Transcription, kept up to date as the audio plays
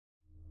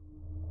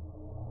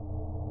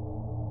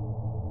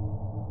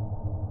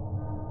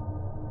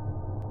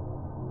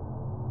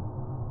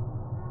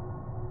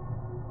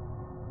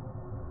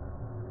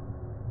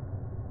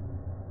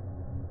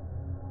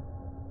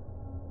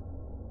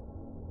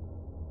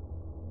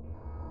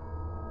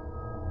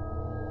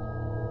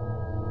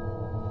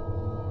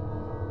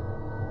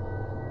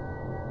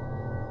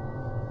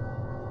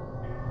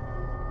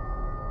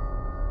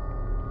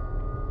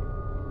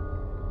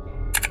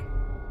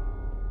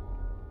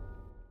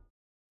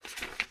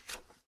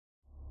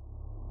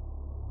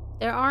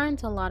there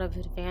aren't a lot of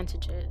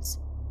advantages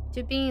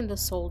to being the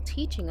sole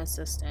teaching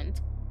assistant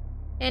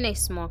in a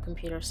small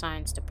computer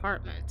science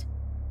department,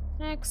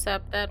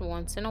 except that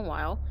once in a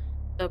while,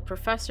 the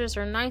professors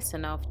are nice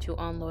enough to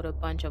unload a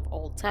bunch of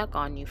old tech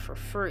on you for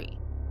free.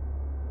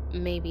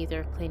 Maybe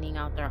they're cleaning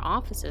out their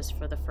offices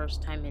for the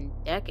first time in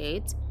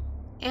decades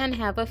and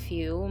have a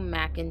few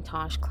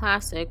Macintosh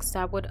classics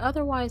that would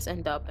otherwise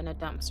end up in a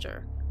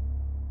dumpster.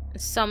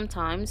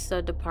 Sometimes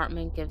the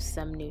department gives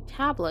them new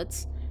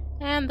tablets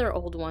and their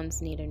old ones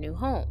need a new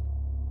home.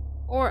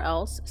 Or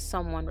else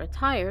someone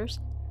retires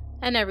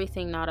and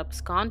everything not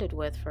absconded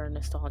with for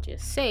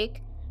nostalgia's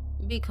sake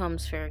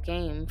becomes fair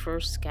game for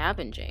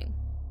scavenging.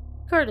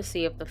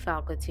 Courtesy of the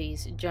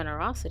faculty's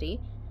generosity,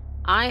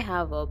 I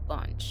have a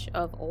bunch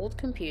of old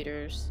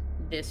computers,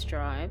 disk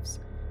drives,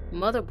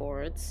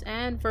 motherboards,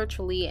 and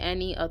virtually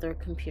any other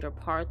computer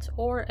parts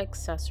or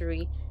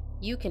accessory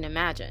you can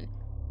imagine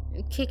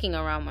kicking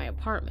around my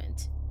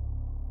apartment.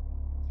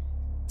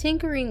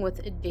 Tinkering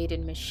with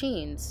dated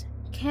machines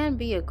can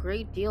be a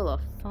great deal of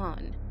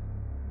fun.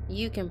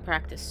 You can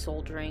practice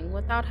soldering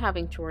without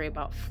having to worry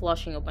about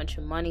flushing a bunch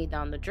of money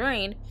down the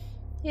drain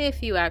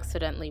if you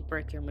accidentally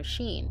break your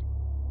machine.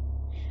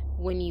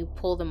 When you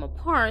pull them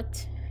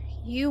apart,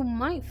 you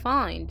might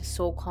find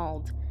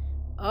so-called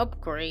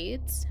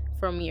upgrades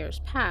from years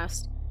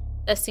past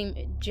that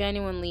seem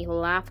genuinely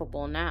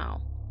laughable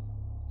now.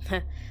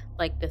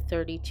 Like the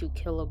 32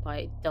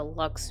 kilobyte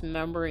deluxe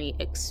memory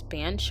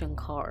expansion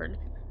card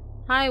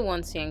I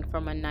once yanked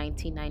from a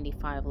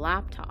 1995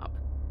 laptop.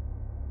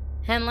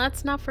 And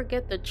let's not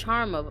forget the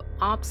charm of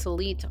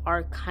obsolete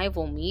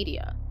archival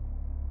media.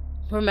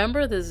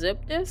 Remember the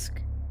zip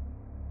disk?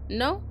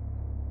 No?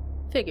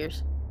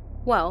 Figures.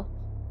 Well,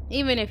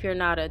 even if you're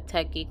not a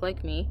tech geek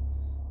like me,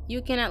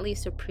 you can at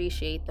least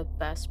appreciate the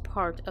best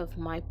part of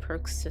my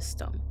perks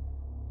system: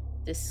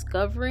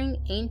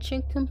 discovering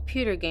ancient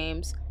computer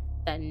games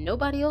that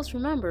nobody else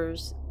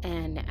remembers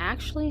and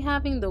actually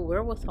having the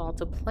wherewithal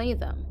to play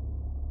them.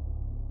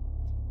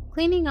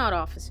 Cleaning out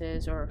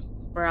offices or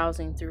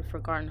browsing through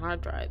forgotten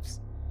hard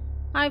drives,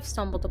 I've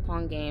stumbled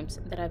upon games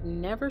that I've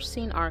never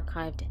seen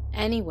archived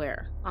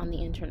anywhere on the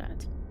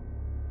internet.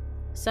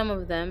 Some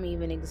of them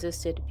even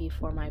existed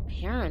before my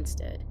parents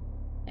did,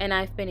 and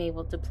I've been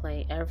able to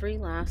play every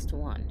last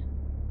one.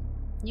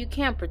 You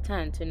can't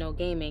pretend to know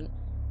gaming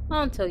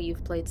until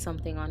you've played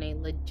something on a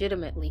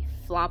legitimately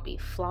floppy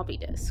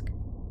disk.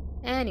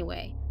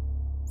 Anyway,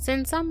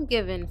 since I'm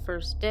given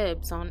first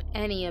dibs on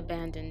any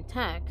abandoned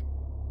tech,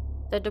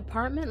 the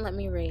department let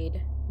me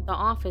raid the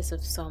office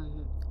of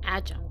some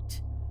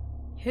adjunct,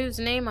 whose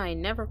name I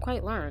never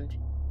quite learned,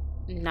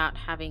 not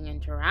having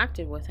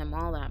interacted with him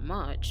all that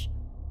much,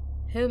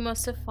 who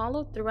must have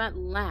followed through at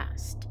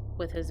last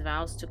with his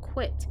vows to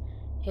quit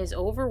his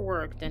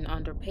overworked and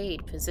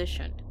underpaid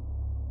position.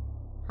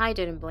 I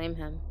didn't blame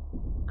him.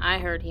 I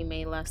heard he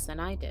made less than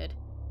I did,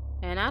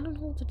 and I don't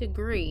hold a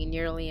degree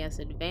nearly as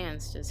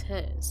advanced as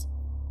his.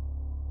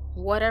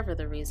 Whatever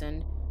the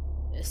reason,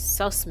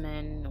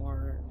 Sussman,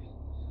 or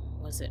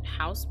was it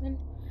Houseman?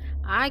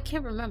 I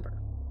can't remember.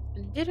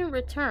 Didn't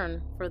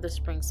return for the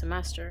spring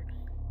semester,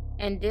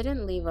 and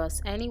didn't leave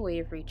us any way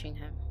of reaching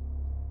him.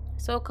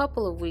 So a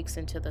couple of weeks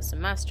into the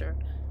semester,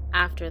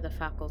 after the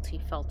faculty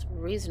felt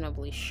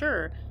reasonably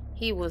sure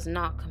he was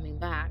not coming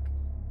back,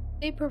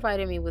 they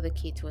provided me with a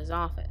key to his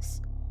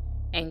office,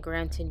 and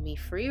granted me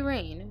free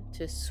rein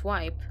to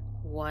swipe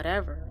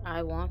whatever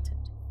I wanted.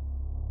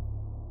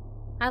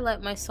 I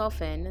let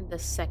myself in the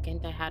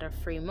second I had a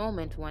free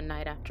moment one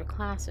night after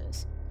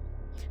classes,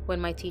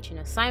 when my teaching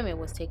assignment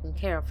was taken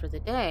care of for the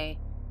day,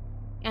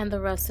 and the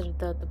rest of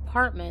the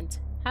department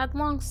had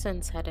long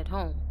since headed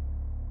home.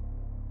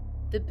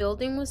 The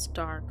building was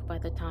dark by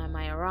the time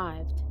I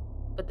arrived,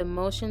 but the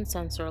motion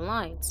sensor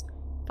lights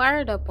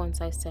fired up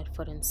once I set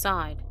foot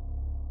inside,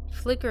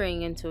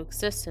 flickering into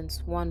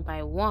existence one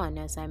by one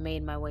as I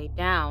made my way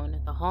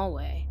down the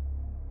hallway.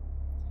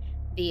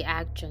 The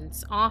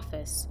adjunct's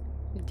office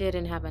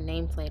didn't have a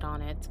nameplate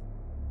on it.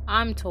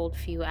 I'm told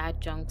few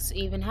adjuncts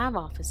even have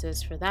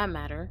offices for that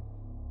matter.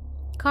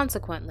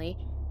 Consequently,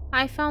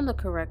 I found the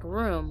correct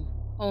room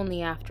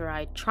only after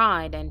I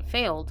tried and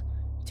failed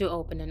to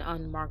open an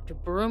unmarked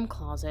broom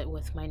closet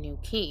with my new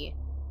key.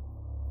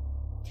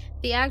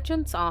 The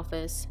adjunct's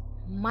office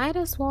might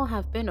as well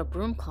have been a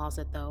broom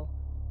closet, though.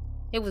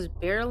 It was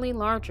barely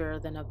larger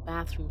than a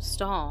bathroom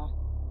stall.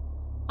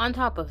 On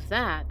top of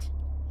that,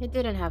 it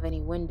didn't have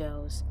any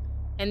windows,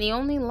 and the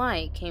only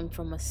light came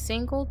from a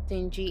single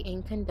dingy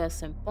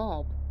incandescent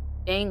bulb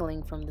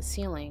dangling from the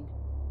ceiling.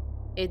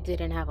 It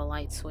didn't have a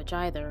light switch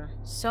either,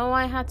 so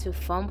I had to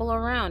fumble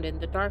around in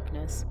the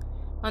darkness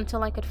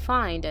until I could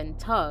find and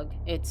tug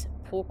its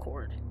pull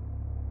cord.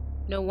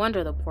 No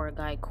wonder the poor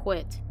guy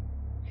quit.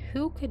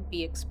 Who could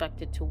be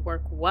expected to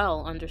work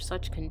well under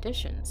such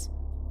conditions?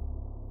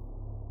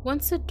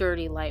 Once the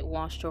dirty light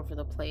washed over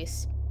the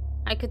place,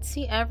 I could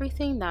see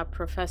everything that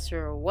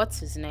Professor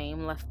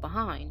What's-His-Name left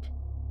behind.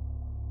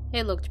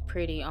 It looked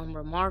pretty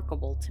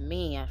unremarkable to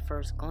me at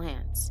first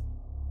glance.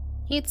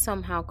 He'd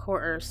somehow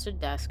coerced a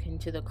desk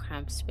into the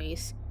cramped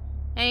space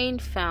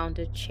and found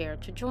a chair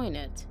to join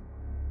it.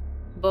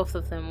 Both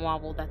of them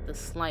wobbled at the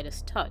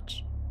slightest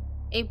touch.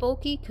 A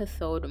bulky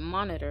cathode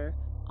monitor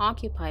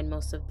occupied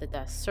most of the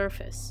desk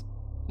surface,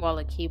 while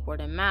a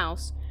keyboard and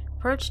mouse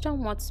perched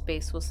on what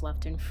space was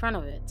left in front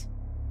of it.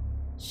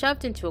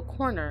 Shoved into a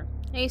corner,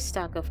 a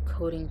stack of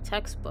coding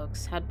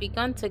textbooks had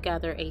begun to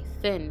gather a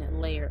thin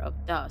layer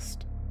of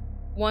dust.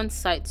 One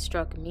sight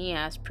struck me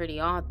as pretty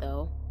odd,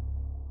 though.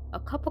 A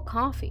cup of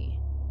coffee,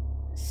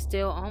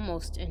 still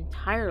almost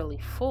entirely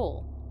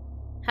full,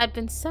 had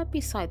been set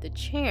beside the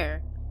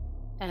chair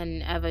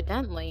and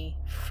evidently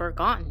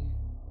forgotten.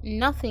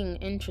 Nothing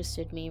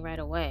interested me right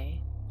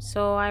away,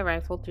 so I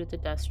rifled through the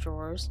desk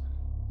drawers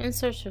in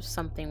search of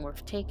something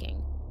worth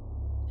taking.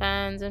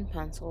 Pens and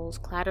pencils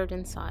clattered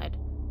inside,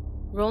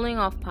 rolling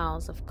off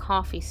piles of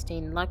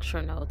coffee-stained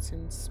lecture notes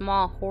and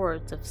small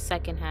hoards of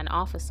second-hand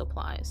office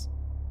supplies.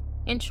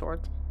 In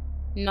short,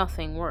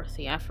 nothing worth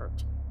the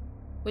effort,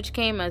 which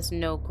came as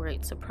no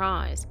great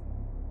surprise.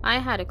 I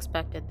had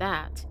expected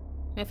that.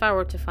 If I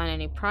were to find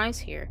any prize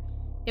here,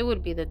 it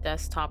would be the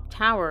desktop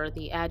tower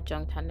the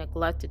adjunct had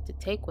neglected to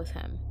take with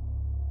him.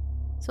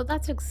 So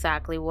that's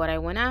exactly what I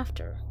went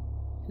after.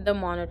 The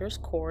monitor's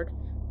cord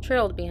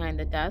trailed behind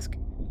the desk,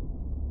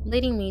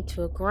 leading me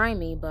to a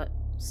grimy but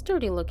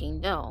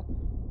sturdy-looking Dell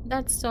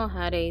that still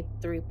had a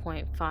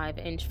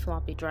 3.5-inch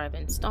floppy drive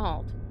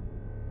installed.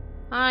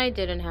 I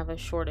didn't have a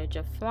shortage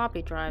of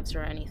floppy drives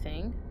or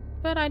anything,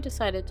 but I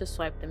decided to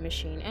swipe the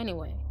machine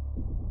anyway.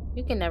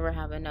 You can never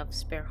have enough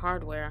spare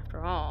hardware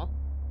after all.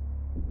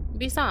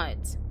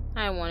 Besides,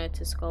 I wanted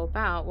to scope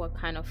out what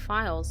kind of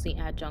files the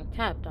adjunct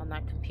kept on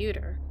that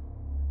computer.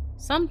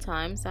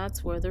 Sometimes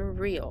that's where the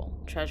real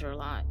treasure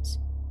lies.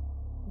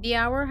 The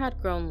hour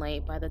had grown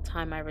late by the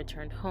time I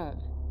returned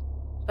home,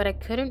 but I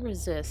couldn't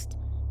resist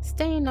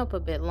staying up a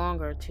bit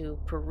longer to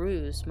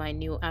peruse my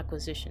new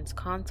acquisition's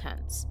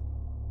contents.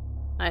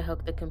 I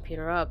hooked the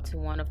computer up to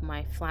one of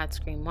my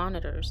flat-screen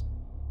monitors,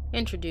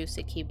 introduced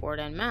a keyboard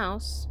and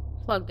mouse,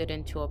 plugged it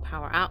into a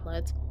power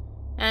outlet,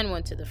 and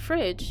went to the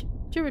fridge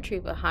to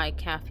retrieve a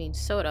high-caffeine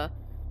soda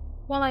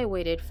while I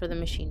waited for the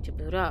machine to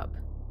boot up.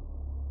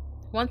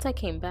 Once I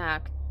came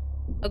back,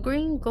 a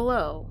green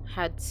glow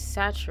had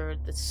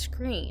saturated the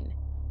screen,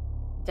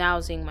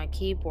 dousing my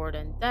keyboard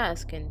and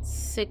desk in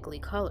sickly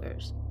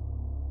colors.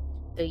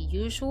 The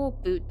usual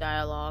boot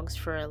dialogues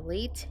for a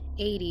late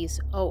 80s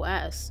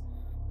OS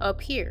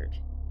appeared,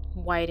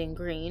 white and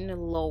green,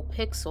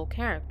 low-pixel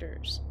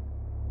characters.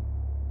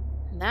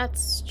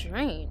 That's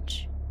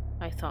strange,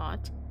 I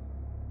thought.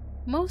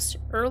 Most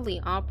early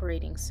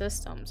operating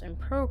systems and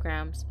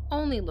programs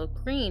only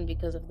look green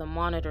because of the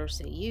monitors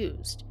they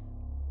used.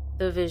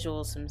 The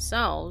visuals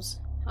themselves,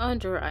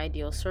 under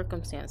ideal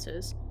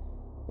circumstances,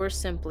 were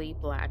simply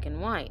black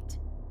and white.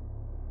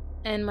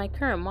 And my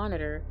current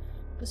monitor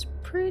was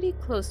pretty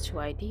close to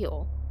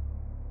ideal.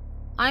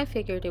 I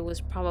figured it was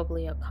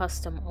probably a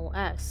custom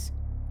OS,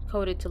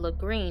 coded to look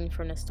green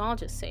for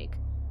nostalgia's sake,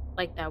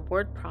 like that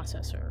word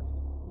processor,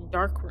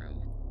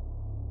 Darkroom.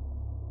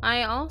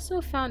 I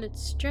also found it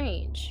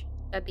strange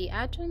that the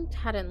adjunct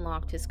hadn't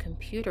locked his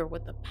computer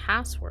with a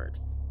password,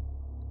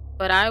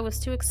 but I was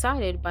too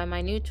excited by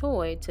my new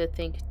toy to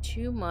think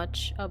too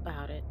much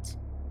about it.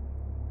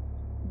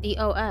 The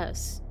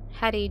OS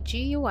had a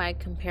GUI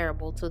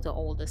comparable to the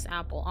oldest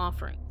Apple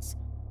offerings,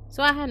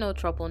 so I had no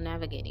trouble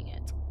navigating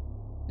it.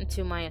 And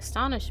to my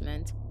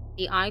astonishment,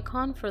 the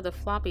icon for the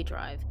floppy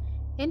drive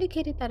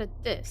indicated that a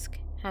disk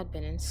had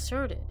been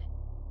inserted.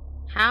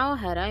 How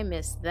had I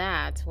missed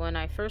that when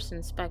I first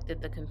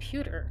inspected the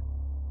computer?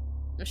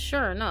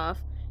 Sure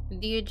enough,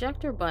 the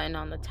ejector button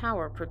on the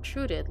tower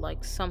protruded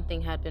like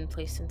something had been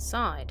placed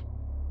inside.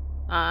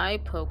 I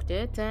poked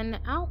it, and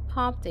out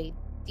popped a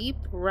deep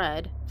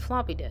red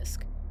floppy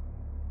disk.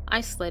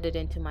 I slid it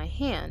into my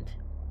hand.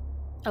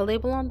 A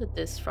label on the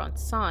disk's front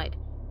side,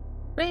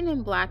 written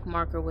in black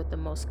marker with the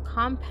most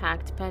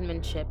compact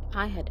penmanship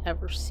I had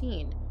ever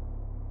seen,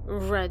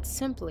 read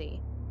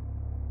simply,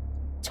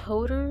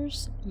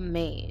 "TOTER'S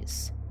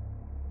MAZE."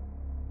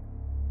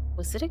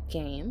 Was it a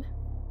game?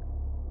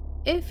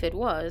 If it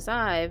was,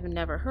 I've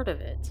never heard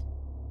of it.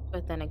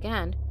 But then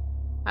again,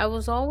 I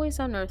was always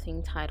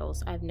unearthing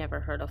titles I've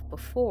never heard of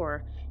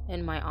before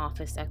in my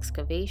office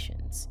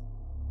excavations.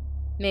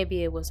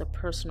 Maybe it was a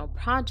personal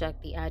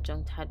project the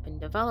adjunct had been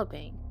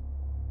developing.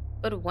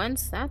 But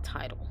whence that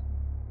title?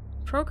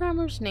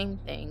 Programmers name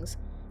things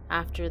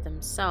after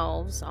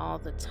themselves all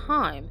the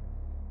time,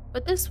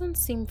 but this one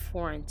seemed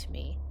foreign to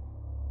me.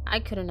 I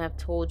couldn't have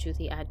told you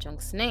the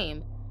adjunct's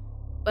name,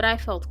 but I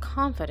felt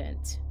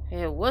confident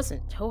it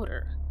wasn't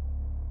Toter.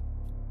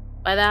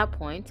 By that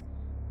point,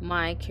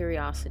 my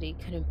curiosity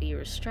couldn't be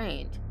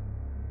restrained.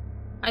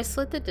 I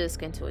slid the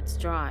disk into its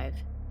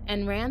drive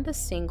and ran the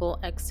single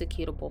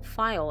executable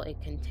file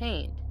it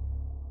contained.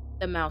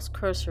 The mouse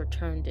cursor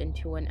turned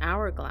into an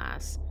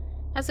hourglass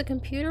as the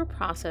computer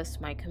processed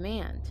my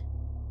command.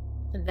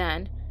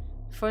 Then,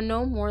 for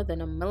no more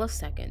than a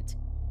millisecond,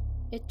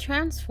 it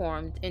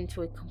transformed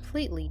into a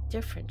completely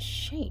different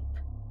shape.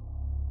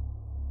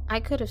 I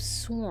could have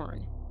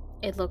sworn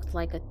It looked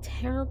like a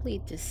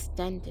terribly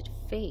distended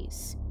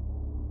face,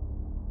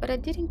 but I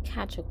didn't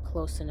catch a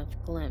close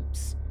enough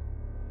glimpse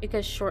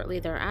because shortly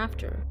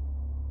thereafter,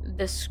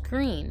 the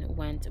screen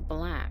went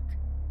black.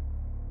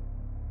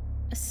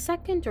 A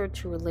second or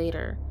two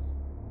later,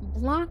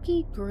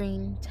 blocky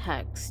green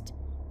text,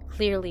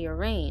 clearly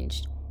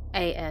arranged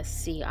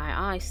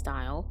ASCII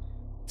style,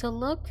 to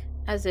look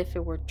as if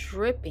it were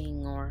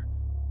dripping or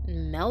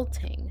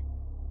melting.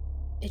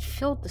 It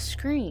filled the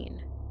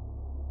screen.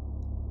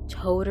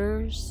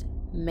 "TOTER'S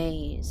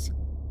MAZE"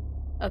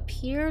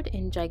 appeared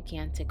in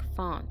gigantic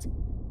font,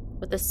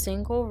 with a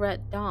single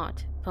red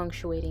dot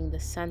punctuating the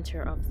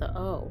center of the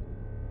O,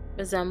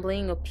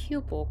 resembling a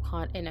pupil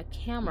caught in a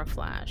camera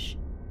flash.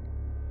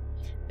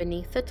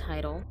 Beneath the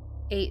title,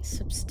 a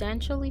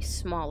substantially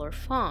smaller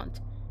font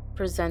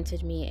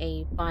presented me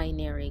a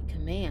binary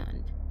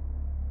command.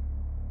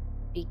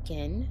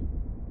 "Begin?"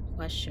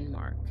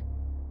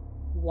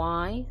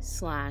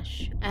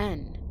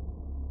 Y/N.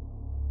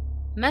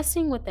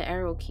 Messing with the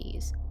arrow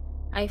keys,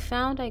 I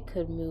found I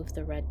could move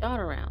the red dot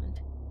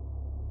around,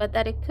 but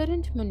that it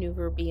couldn't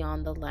maneuver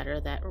beyond the letter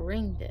that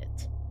ringed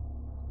it.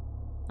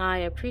 I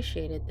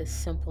appreciated this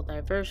simple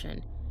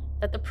diversion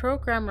that the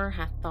programmer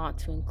had thought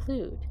to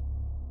include.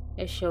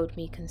 It showed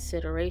me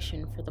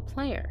consideration for the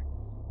player,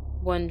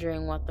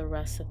 wondering what the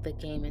rest of the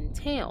game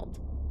entailed.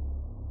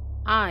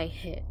 I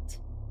hit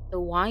the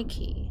Y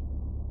key.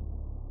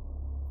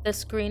 The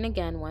screen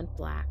again went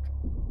black,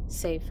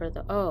 save for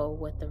the O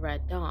with the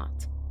red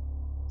dot.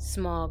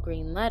 Small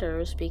green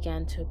letters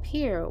began to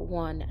appear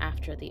one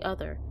after the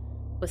other,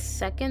 with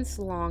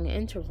seconds-long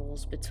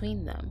intervals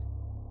between them,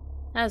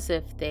 as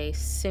if they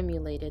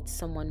simulated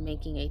someone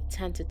making a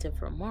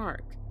tentative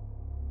remark.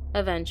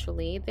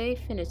 Eventually, they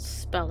finished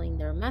spelling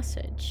their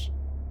message.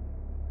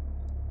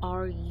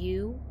 "Are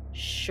you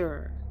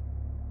sure?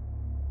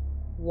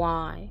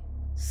 Y/N."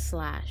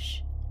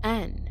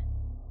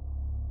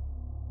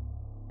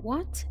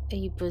 What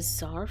a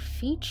bizarre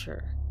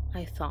feature,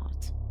 I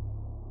thought.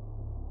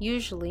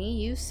 Usually,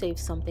 you save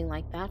something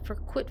like that for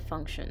quit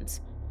functions,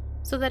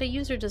 so that a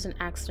user doesn't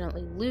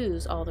accidentally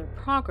lose all their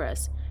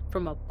progress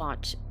from a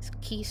botched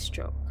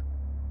keystroke.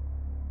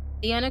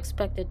 The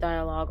unexpected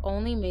dialogue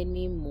only made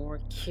me more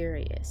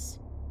curious.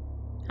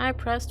 I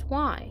pressed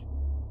Y.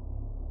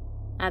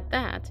 At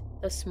that,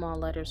 the small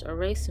letters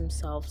erased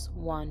themselves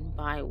one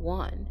by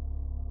one,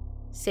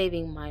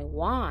 saving my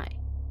Y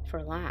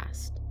for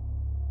last.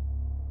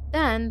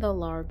 Then the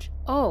large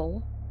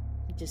O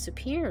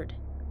disappeared.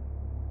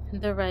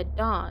 The red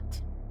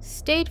dot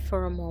stayed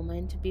for a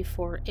moment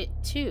before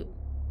it too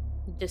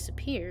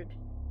disappeared.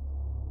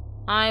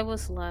 I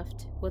was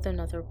left with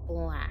another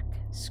black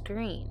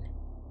screen.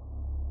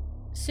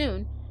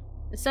 Soon,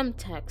 some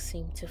text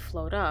seemed to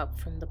float up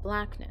from the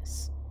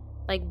blackness,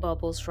 like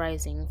bubbles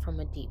rising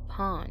from a deep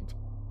pond.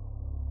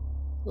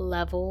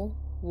 "Level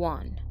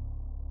 1.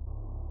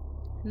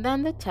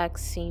 Then the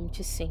text seemed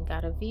to sink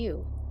out of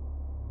view.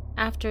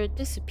 After it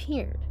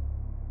disappeared,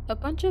 a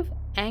bunch of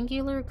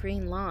angular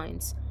green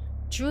lines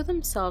drew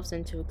themselves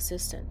into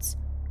existence,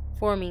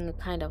 forming a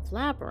kind of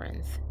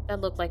labyrinth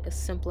that looked like a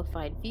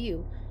simplified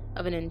view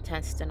of an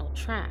intestinal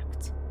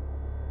tract.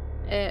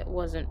 It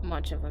wasn't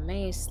much of a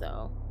maze,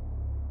 though.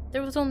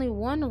 There was only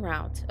one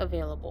route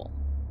available.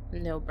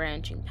 No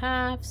branching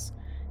paths,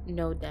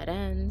 no dead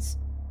ends.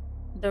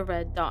 The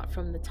red dot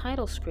from the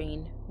title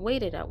screen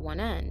waited at one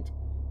end,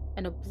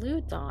 and a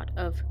blue dot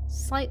of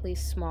slightly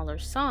smaller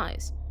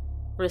size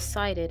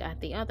resided at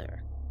the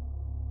other.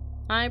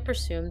 I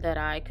presumed that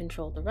I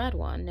controlled the red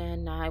one,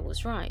 and I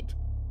was right.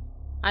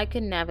 I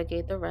could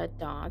navigate the red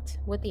dot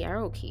with the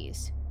arrow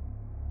keys.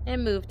 It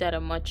moved at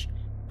a much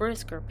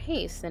brisker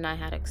pace than I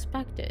had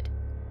expected.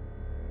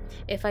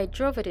 If I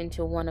drove it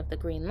into one of the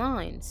green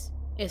lines,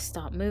 it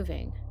stopped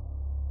moving.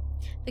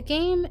 The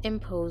game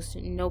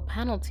imposed no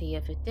penalty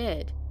if it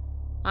did.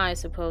 I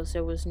suppose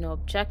there was no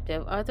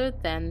objective other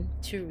than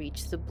to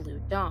reach the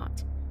blue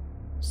dot,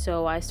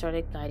 so I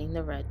started guiding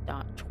the red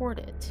dot toward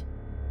it.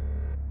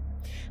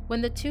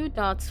 When the two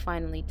dots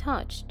finally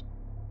touched,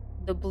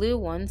 the blue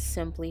one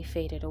simply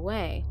faded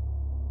away.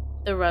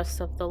 The rest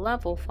of the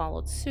level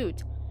followed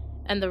suit,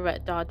 and the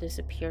red dot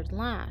disappeared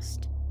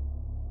last.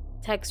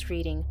 Text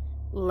reading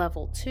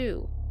 "Level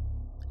 2"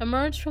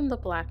 emerged from the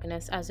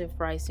blackness as if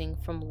rising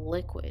from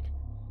liquid,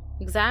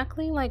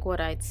 exactly like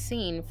what I'd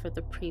seen for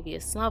the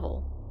previous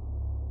level.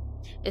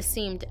 It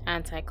seemed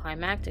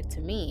anticlimactic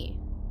to me,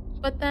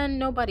 but then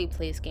nobody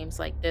plays games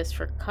like this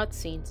for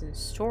cutscenes and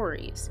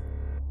stories.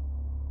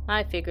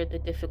 I figured the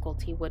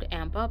difficulty would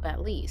amp up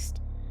at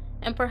least,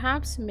 and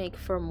perhaps make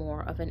for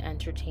more of an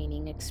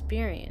entertaining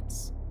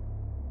experience.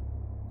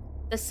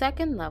 The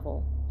second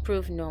level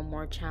proved no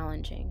more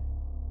challenging.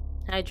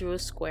 I drew a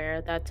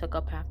square that took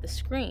up half the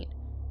screen.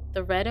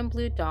 The red and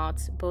blue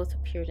dots both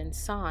appeared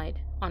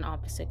inside on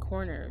opposite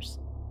corners.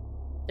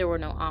 There were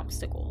no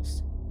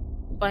obstacles.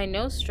 By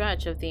no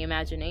stretch of the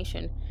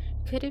imagination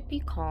could it be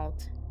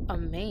called a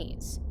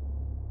maze.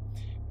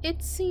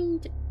 It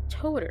seemed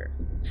Toter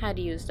had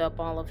used up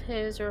all of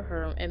his or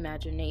her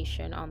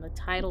imagination on the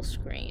title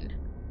screen.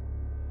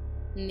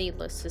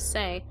 Needless to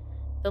say,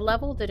 the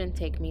level didn't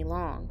take me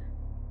long.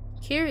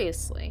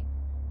 Curiously,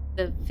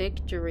 the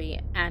victory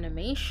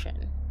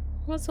animation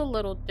was a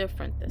little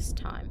different this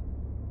time.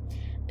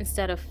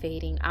 Instead of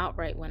fading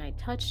outright when I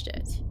touched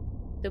it,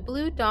 the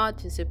blue dot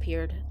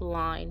disappeared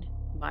line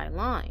by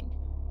line,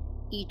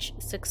 each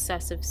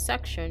successive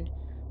section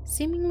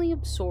seemingly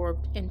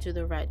absorbed into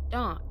the red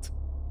dot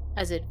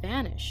as it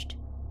vanished.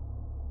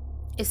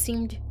 It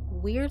seemed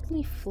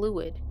weirdly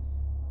fluid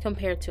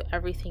compared to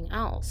everything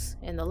else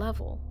in the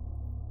level.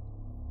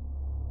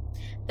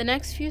 The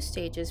next few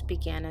stages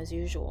began as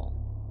usual,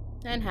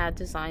 and had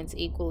designs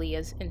equally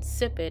as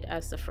insipid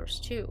as the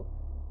first two.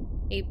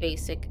 A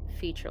basic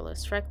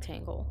featureless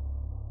rectangle,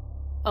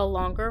 a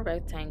longer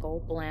rectangle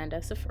bland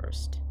as the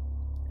first,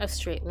 a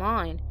straight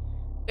line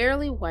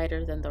barely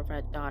wider than the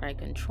red dot I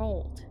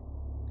controlled,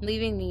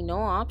 leaving me no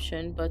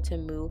option but to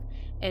move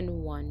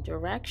in one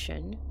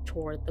direction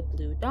toward the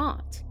blue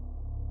dot.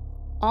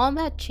 All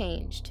that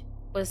changed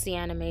was the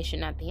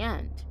animation at the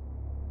end.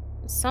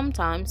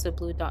 Sometimes the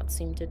blue dot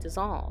seemed to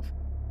dissolve.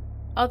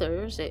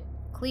 Others, it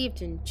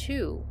cleaved in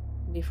two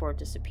before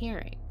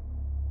disappearing.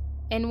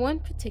 In one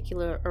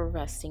particular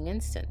arresting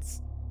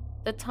instance,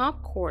 the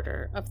top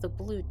quarter of the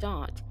blue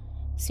dot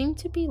seemed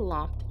to be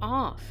lopped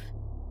off,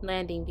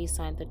 landing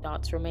beside the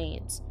dot's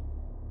remains,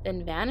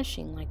 then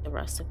vanishing like the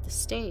rest of the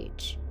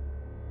stage.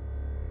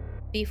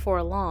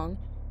 Before long,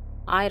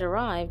 I'd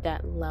arrived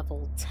at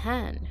level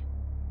 10.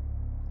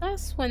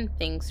 That's when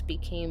things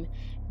became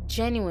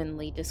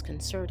genuinely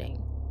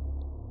disconcerting.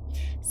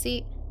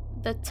 See,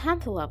 the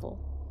 10th level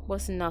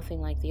was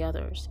nothing like the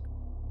others.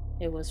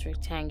 It was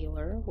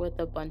rectangular, with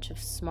a bunch of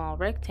small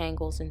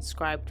rectangles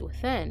inscribed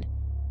within,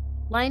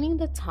 lining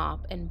the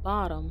top and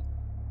bottom,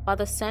 while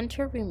the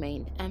center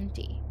remained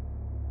empty.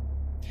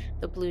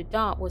 The blue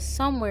dot was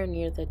somewhere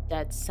near the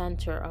dead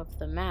center of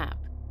the map.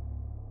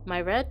 My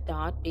red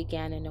dot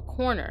began in a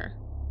corner.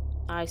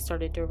 I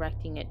started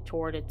directing it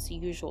toward its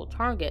usual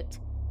target,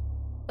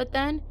 but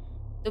then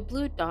the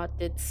blue dot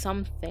did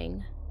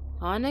something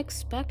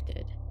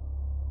unexpected.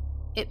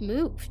 It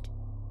moved.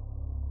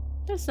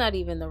 That's not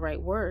even the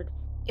right word.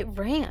 It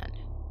ran.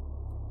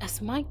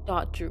 As my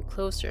dot drew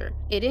closer,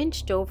 it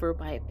inched over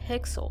by a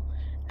pixel,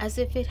 as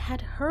if it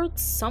had heard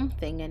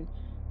something and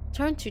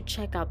turned to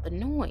check out the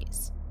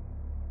noise.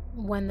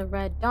 When the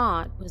red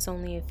dot was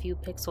only a few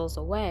pixels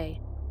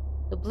away,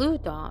 the blue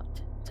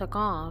dot took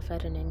off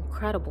at an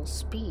incredible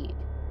speed.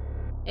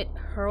 It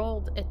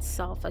hurled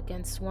itself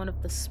against one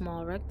of the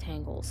small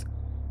rectangles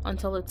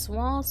until its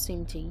walls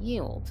seemed to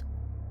yield.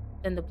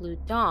 Then the blue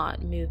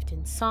dot moved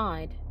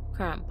inside,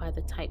 cramped by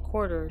the tight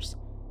quarters,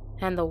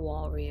 and the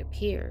wall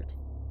reappeared.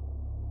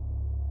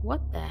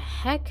 What the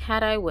heck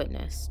had I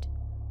witnessed?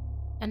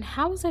 And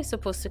how was I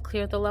supposed to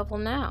clear the level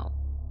now?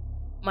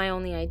 My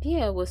only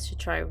idea was to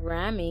try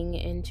ramming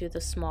into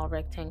the small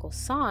rectangle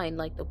side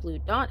like the blue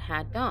dot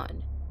had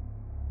done.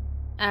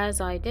 As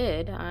I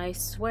did, I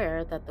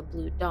swear that the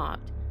blue dot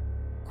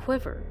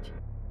quivered.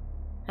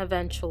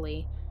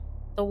 Eventually,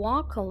 the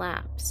wall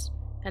collapsed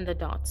and the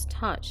dots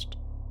touched,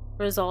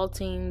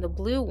 resulting the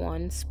blue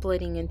one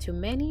splitting into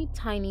many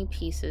tiny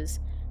pieces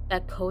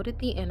that coated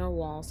the inner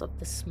walls of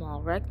the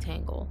small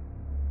rectangle.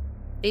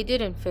 They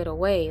didn't fit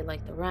away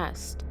like the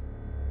rest.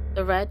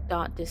 The red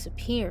dot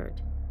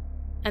disappeared,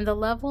 and the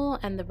level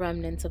and the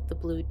remnants of the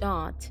blue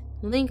dot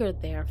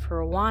lingered there for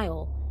a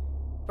while,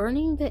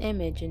 burning the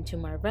image into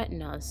my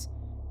retinas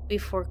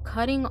before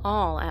cutting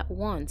all at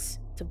once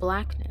to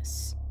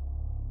blackness.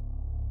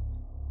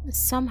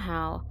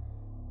 Somehow,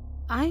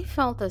 I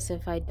felt as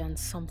if I'd done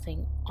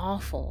something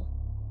awful.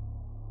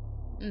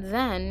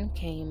 Then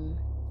came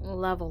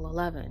level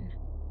 11.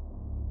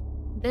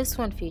 This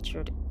one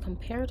featured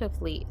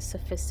comparatively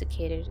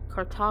sophisticated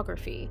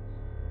cartography,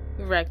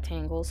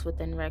 rectangles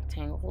within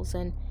rectangles,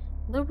 and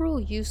liberal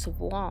use of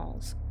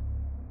walls,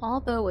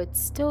 although it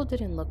still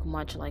didn't look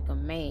much like a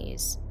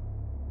maze.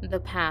 The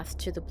path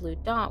to the blue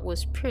dot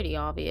was pretty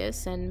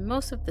obvious, and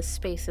most of the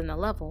space in the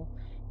level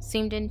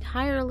seemed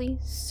entirely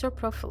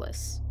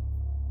superfluous.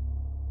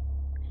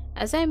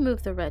 As I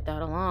moved the red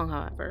dot along,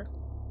 however,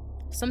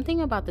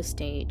 something about the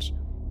stage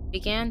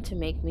began to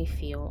make me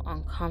feel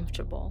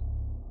uncomfortable.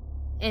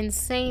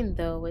 Insane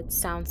though it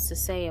sounds to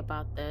say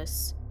about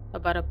this,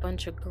 about a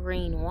bunch of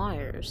green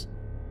wires,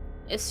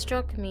 it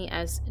struck me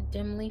as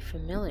dimly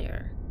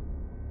familiar.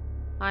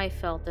 I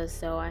felt as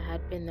though I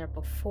had been there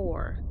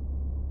before.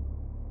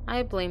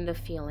 I blamed the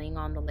feeling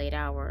on the late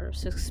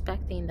hours,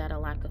 suspecting that a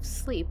lack of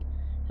sleep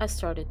had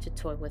started to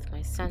toy with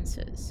my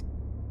senses.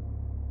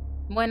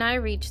 When I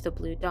reached the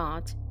blue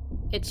dot,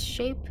 its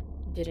shape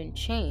didn't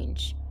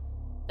change.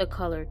 The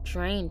color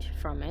drained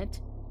from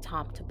it,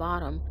 top to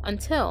bottom,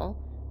 until,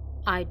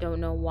 I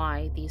don't know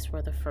why these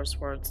were the first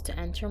words to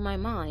enter my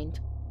mind,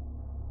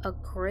 a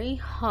gray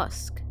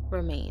husk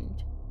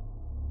remained.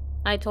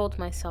 I told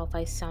myself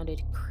I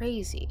sounded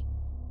crazy,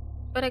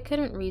 but I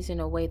couldn't reason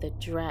away the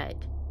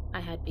dread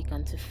I had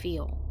begun to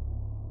feel.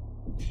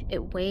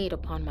 It weighed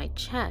upon my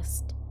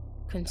chest,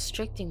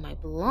 constricting my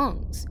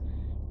lungs,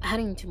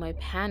 adding to my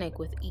panic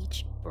with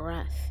each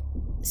breath.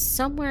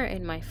 Somewhere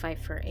in my fight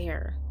for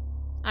air,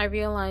 I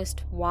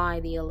realized why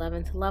the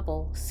 11th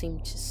level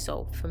seemed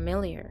so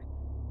familiar.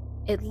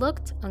 It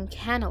looked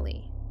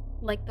uncannily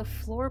like the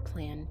floor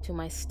plan to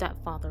my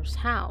stepfather's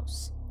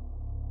house.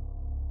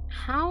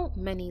 How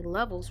many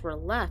levels were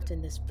left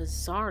in this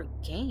bizarre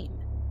game?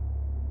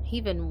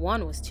 Even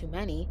one was too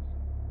many.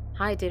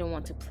 I didn't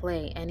want to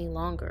play any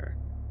longer.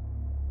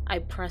 I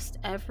pressed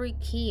every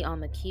key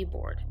on the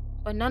keyboard,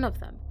 but none of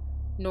them,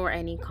 nor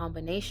any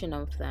combination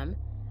of them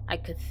I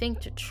could think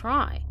to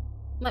try,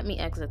 let me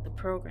exit the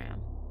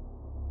program.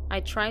 I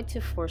tried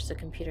to force the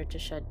computer to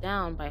shut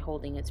down by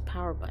holding its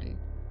power button,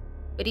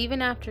 but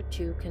even after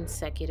 2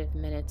 consecutive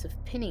minutes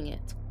of pinning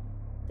it,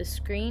 the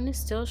screen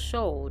still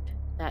showed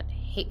that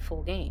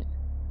hateful game.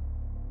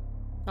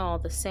 All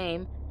the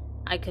same,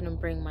 I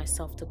couldn't bring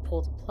myself to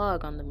pull the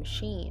plug on the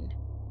machine.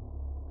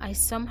 I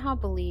somehow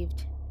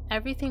believed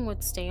everything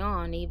would stay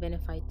on even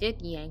if I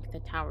did yank the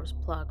tower's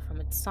plug from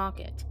its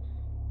socket,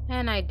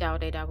 and I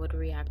doubted I would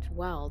react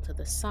well to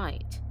the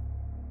sight.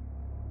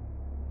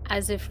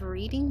 As if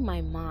reading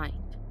my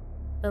mind,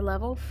 the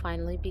level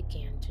finally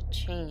began to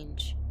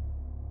change.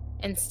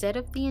 Instead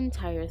of the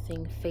entire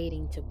thing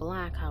fading to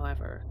black,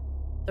 however,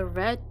 the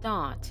red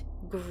dot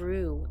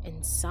grew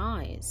in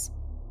size,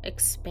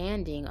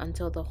 expanding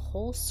until the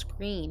whole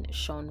screen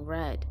shone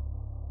red.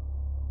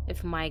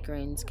 If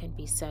migraines can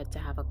be said to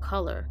have a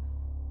color,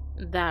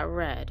 that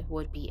red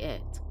would be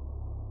it.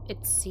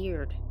 It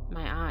seared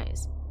my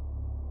eyes,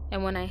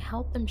 and when I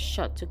held them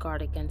shut to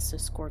guard against the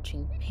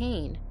scorching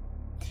pain,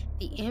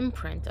 the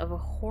imprint of a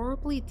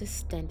horribly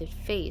distended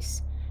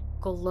face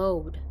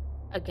glowed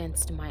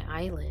against my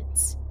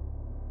eyelids.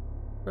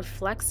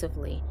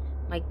 Reflexively,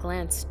 my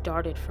glance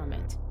darted from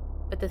it,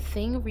 but the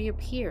thing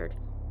reappeared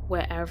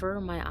wherever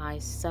my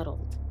eyes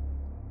settled.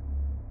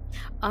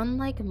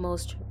 Unlike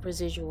most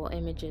residual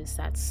images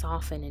that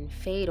soften and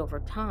fade over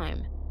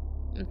time,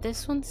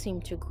 this one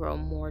seemed to grow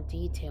more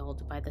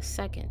detailed by the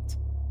second.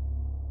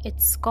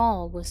 Its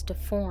skull was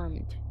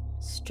deformed,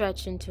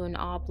 stretched into an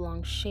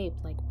oblong shape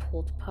like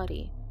pulled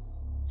putty.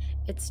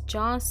 Its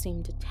jaw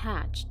seemed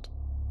detached,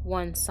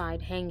 one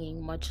side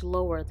hanging much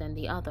lower than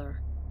the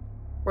other.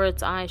 Where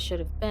its eyes should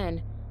have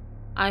been,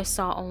 I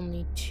saw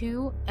only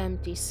 2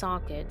 empty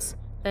sockets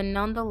that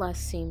nonetheless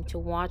seemed to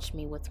watch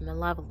me with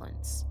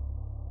malevolence.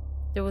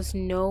 There was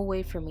no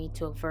way for me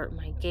to avert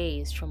my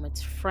gaze from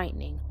its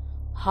frightening,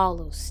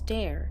 hollow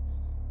stare,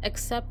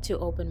 except to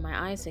open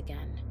my eyes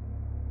again.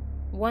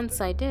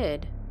 Once I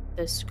did,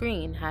 the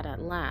screen had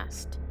at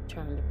last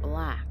turned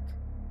black.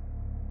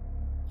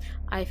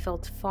 I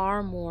felt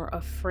far more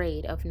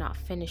afraid of not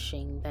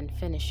finishing than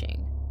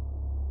finishing,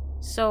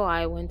 so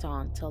I went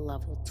on to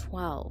level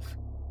 12.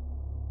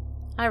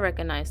 I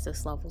recognized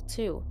this level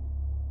too.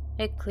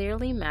 It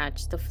clearly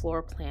matched the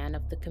floor plan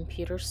of the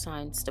computer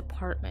science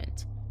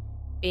department,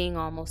 being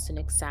almost an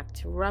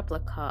exact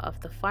replica of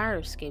the fire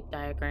escape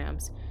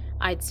diagrams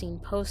I'd seen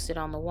posted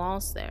on the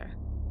walls there.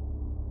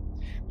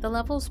 The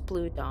level's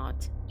blue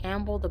dot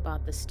ambled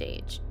about the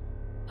stage,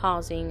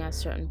 pausing at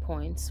certain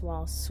points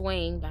while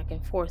swaying back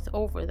and forth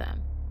over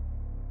them.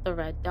 The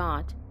red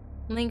dot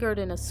lingered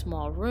in a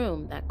small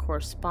room that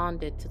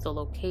corresponded to the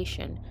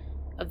location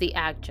of the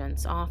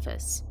adjunct's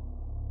office.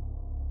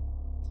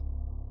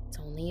 "It's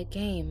only a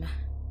game,"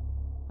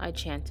 I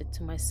chanted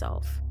to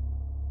myself,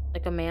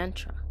 like a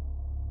mantra.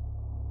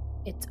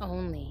 It's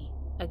only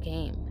a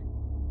game.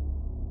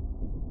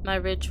 My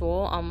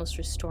ritual almost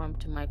restored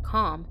to my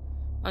calm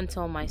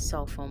until my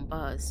cell phone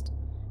buzzed,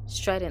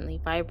 stridently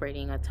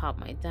vibrating atop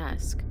my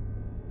desk.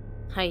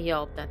 I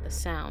yelped at the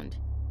sound.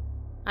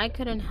 I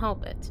couldn't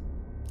help it.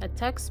 A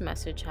text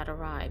message had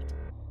arrived.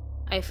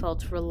 I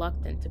felt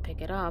reluctant to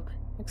pick it up,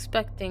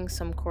 expecting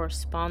some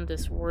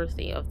correspondence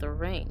worthy of the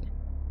ring.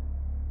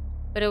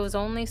 But it was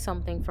only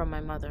something from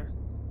my mother.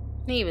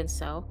 Even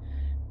so,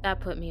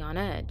 that put me on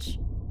edge.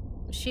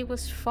 She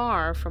was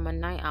far from a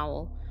night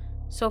owl,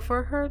 so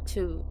for her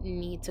to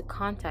need to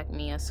contact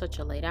me at such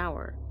a late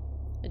hour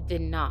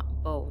did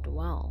not bode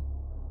well.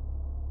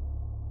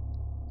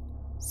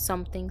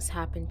 "Something's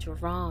happened to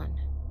Ron,"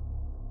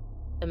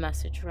 the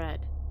message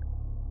read.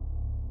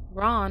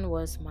 Ron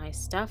was my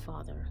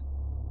stepfather.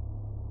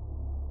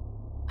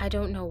 "I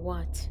don't know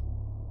what.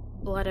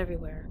 Blood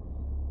everywhere.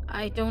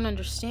 I don't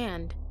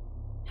understand.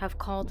 Have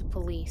called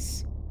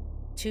police.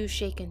 Too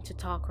shaken to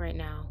talk right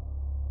now.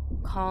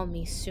 Call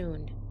me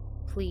soon,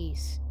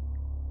 please."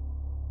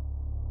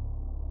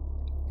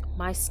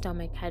 My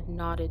stomach had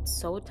knotted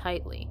so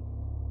tightly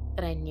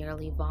that I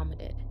nearly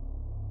vomited.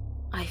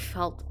 I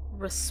felt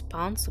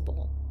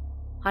responsible.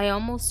 I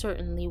almost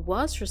certainly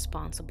was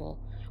responsible.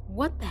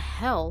 What the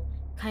hell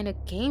kind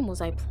of game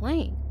was I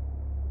playing?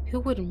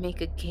 Who would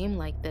make a game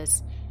like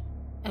this,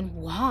 and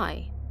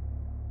why?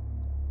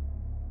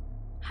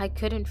 I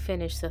couldn't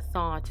finish the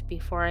thought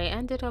before I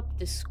ended up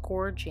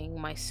disgorging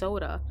my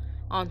soda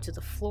onto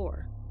the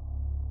floor.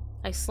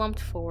 I slumped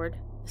forward,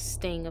 the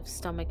sting of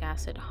stomach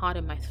acid hot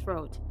in my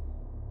throat.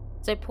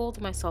 As I pulled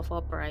myself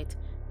upright,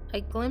 I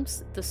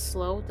glimpsed the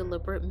slow,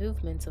 deliberate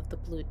movements of the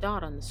blue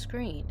dot on the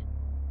screen.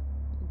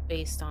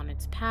 Based on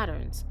its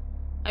patterns,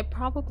 I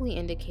probably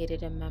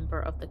indicated a member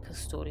of the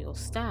custodial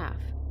staff.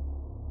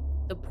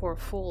 The poor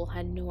fool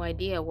had no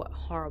idea what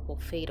horrible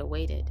fate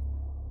awaited.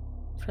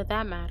 For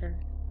that matter,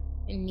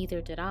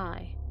 neither did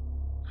I.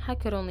 I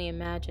could only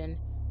imagine,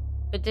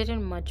 but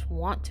didn't much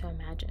want to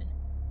imagine,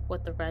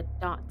 what the red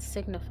dot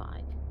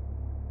signified.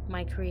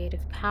 My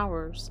creative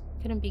powers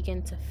couldn't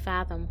begin to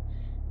fathom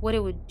what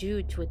it would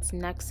do to its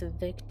next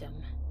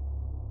victim.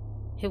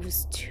 It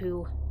was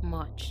too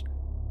much.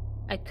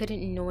 I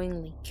couldn't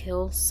knowingly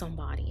kill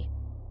somebody.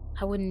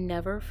 I would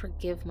never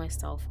forgive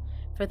myself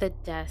for the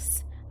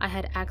deaths I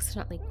had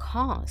accidentally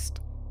caused.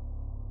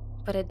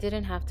 But I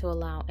didn't have to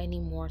allow any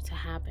more to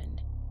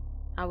happen.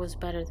 I was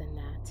better than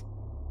that.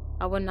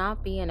 I would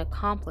not be an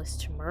accomplice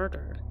to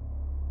murder.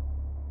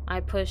 I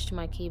pushed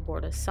my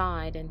keyboard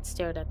aside and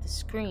stared at the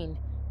screen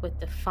with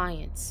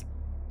defiance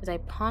as I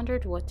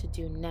pondered what to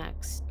do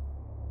next.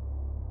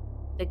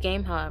 The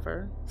game,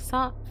 however,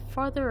 saw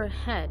farther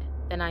ahead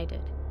than I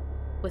did.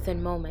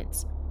 Within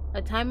moments,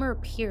 a timer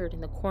appeared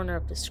in the corner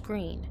of the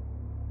screen.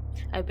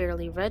 I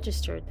barely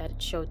registered that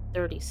it showed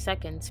 30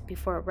 seconds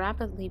before it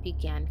rapidly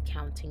began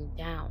counting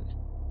down.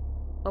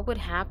 What would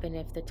happen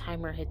if the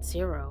timer hit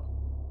 0?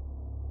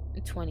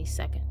 20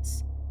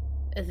 seconds.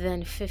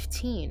 Then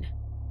 15.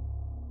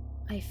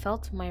 I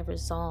felt my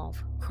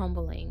resolve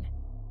crumbling.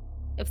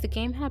 If the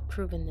game had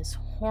proven this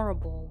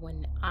horrible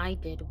when I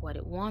did what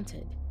it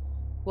wanted,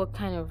 what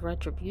kind of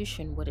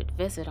retribution would it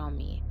visit on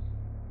me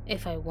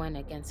if I went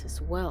against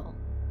its will?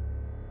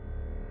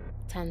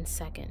 10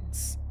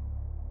 seconds.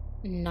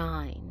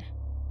 9.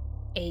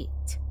 8.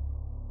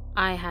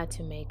 I had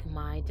to make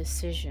my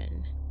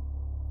decision.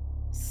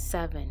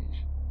 7.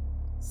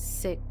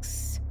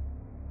 6.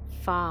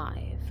 5.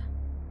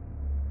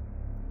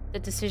 The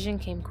decision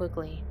came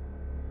quickly.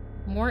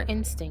 More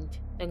instinct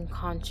than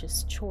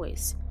conscious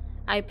choice.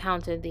 I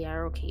pounded the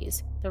arrow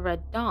keys. The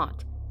red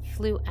dot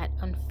flew at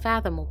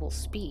unfathomable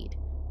speed.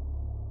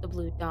 The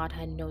blue dot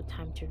had no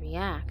time to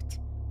react.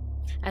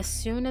 As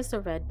soon as the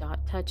red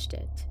dot touched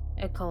it,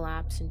 it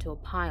collapsed into a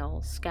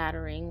pile,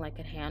 scattering like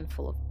a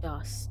handful of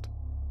dust.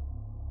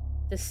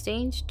 The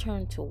stains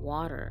turned to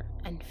water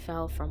and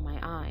fell from my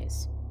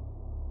eyes.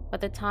 By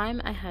the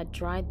time I had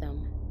dried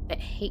them, the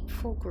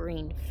hateful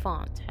green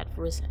font had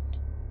risen.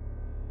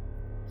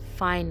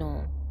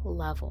 Final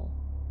level.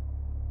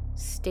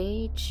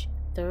 Stage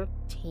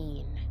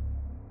 13.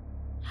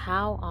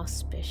 How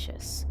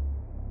auspicious.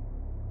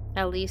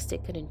 At least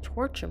it couldn't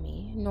torture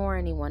me, nor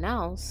anyone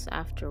else,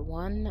 after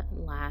one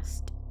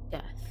last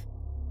death.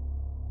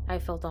 I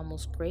felt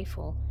almost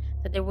grateful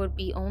that there would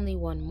be only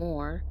one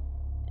more,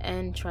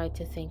 and tried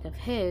to think of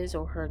his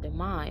or her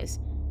demise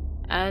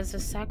as a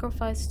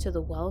sacrifice to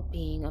the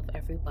well-being of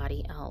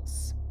everybody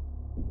else.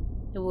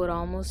 It would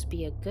almost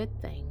be a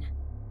good thing,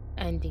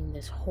 ending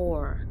this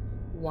horror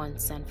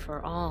once and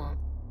for all.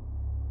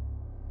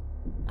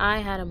 I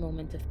had a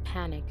moment of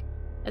panic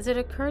as it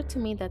occurred to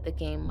me that the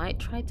game might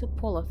try to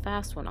pull a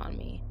fast one on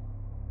me.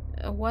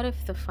 What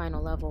if the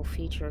final level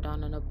featured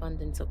on an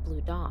abundance of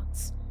blue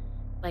dots,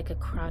 like a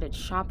crowded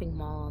shopping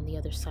mall on the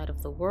other side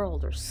of the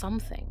world or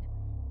something?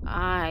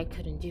 I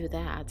couldn't do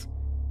that.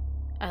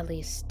 At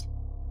least,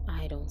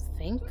 I don't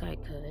think I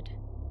could.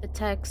 The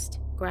text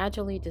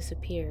gradually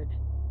disappeared.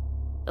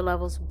 The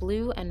level's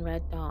blue and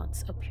red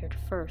dots appeared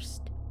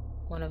first,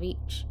 one of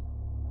each,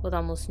 with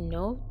almost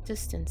no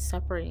distance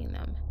separating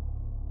them.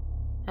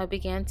 I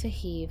began to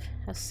heave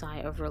a sigh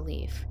of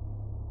relief,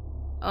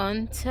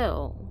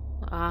 until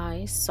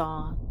I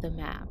saw the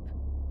map.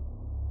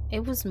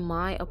 It was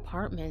my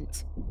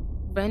apartment,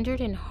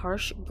 rendered in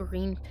harsh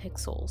green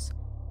pixels.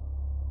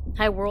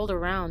 I whirled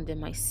around in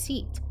my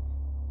seat.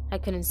 I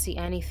couldn't see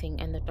anything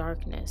in the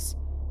darkness,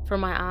 for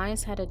my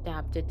eyes had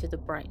adapted to the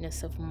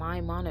brightness of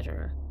my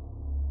monitor.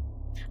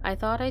 I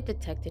thought I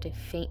detected a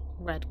faint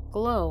red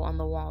glow on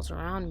the walls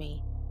around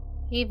me,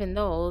 even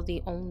though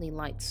the only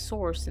light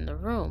source in the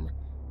room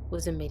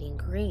was emitting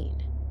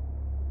green.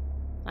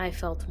 I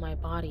felt my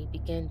body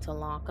begin to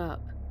lock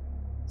up,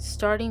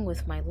 starting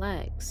with my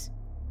legs.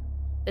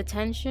 The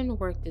tension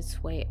worked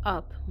its way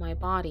up my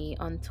body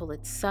until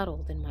it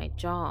settled in my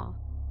jaw.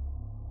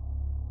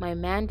 My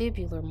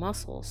mandibular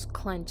muscles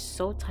clenched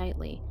so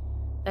tightly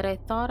that I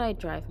thought I'd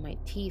drive my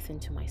teeth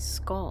into my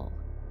skull.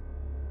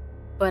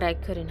 But I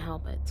couldn't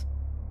help it.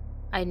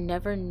 I'd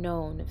never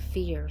known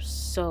fear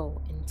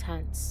so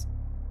intense.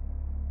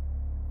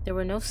 There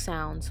were no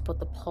sounds but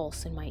the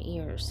pulse in my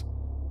ears,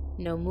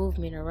 no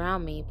movement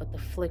around me but the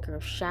flicker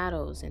of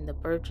shadows in the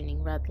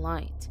burgeoning red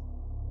light.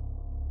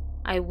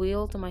 I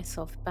wheeled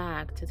myself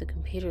back to the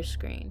computer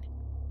screen.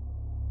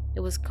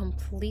 It was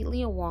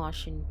completely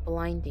awash in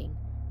blinding,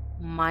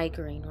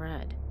 migraine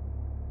red.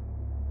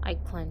 I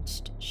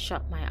clenched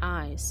shut my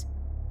eyes,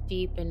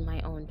 deep in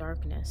my own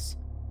darkness.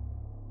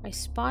 I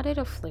spotted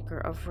a flicker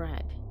of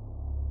red.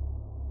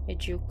 It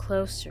drew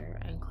closer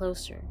and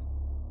closer.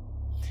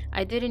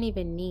 I didn't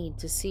even need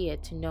to see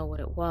it to know what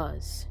it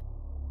was.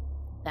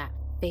 That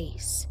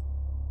face,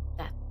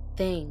 that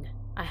thing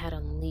I had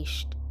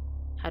unleashed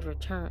had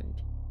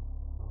returned.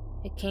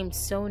 It came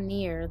so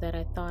near that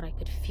I thought I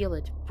could feel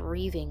it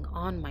breathing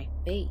on my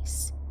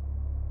face.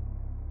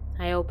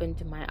 I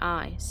opened my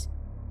eyes.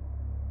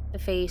 The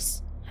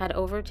face had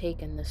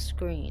overtaken the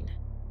screen.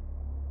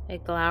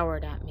 It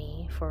glowered at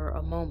me for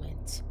a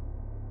moment.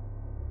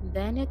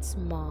 Then its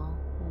maw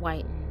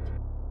whitened,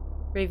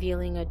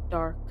 revealing a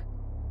dark,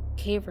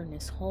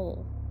 cavernous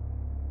hole.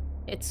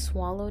 It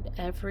swallowed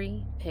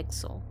every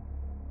pixel,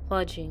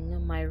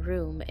 plunging my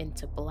room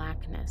into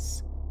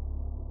blackness.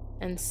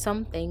 And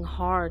something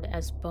hard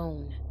as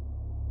bone,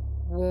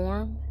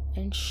 warm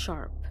and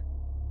sharp,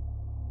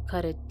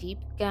 cut a deep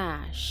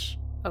gash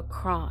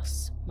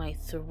across my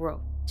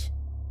throat.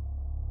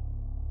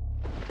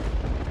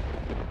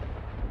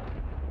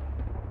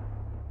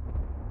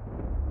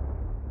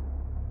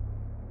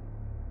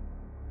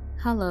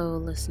 Hello,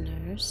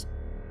 listeners.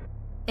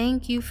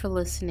 Thank you for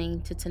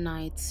listening to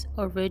tonight's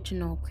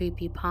original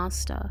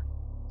creepypasta,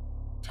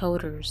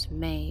 TOTER'S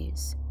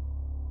Maze.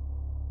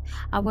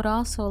 I would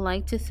also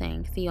like to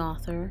thank the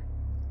author,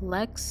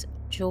 Lex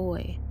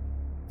Joy,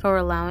 for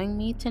allowing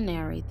me to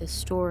narrate this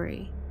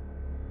story.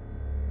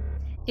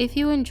 If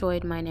you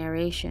enjoyed my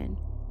narration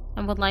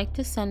and would like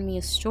to send me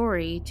a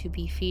story to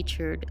be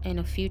featured in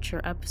a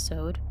future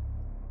episode,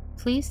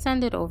 please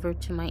send it over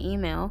to my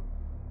email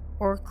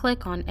or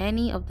click on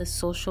any of the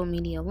social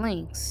media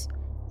links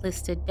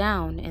listed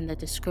down in the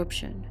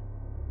description.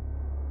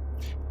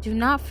 Do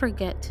not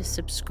forget to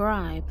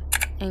subscribe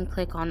and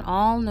click on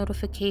all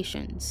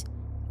notifications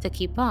to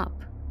keep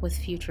up with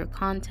future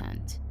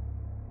content.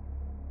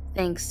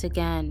 Thanks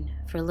again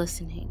for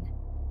listening,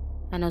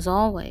 and as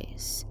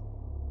always,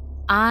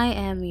 I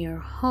am your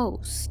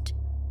host,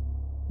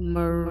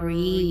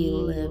 Marie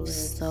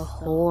Lives the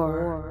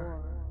Horror.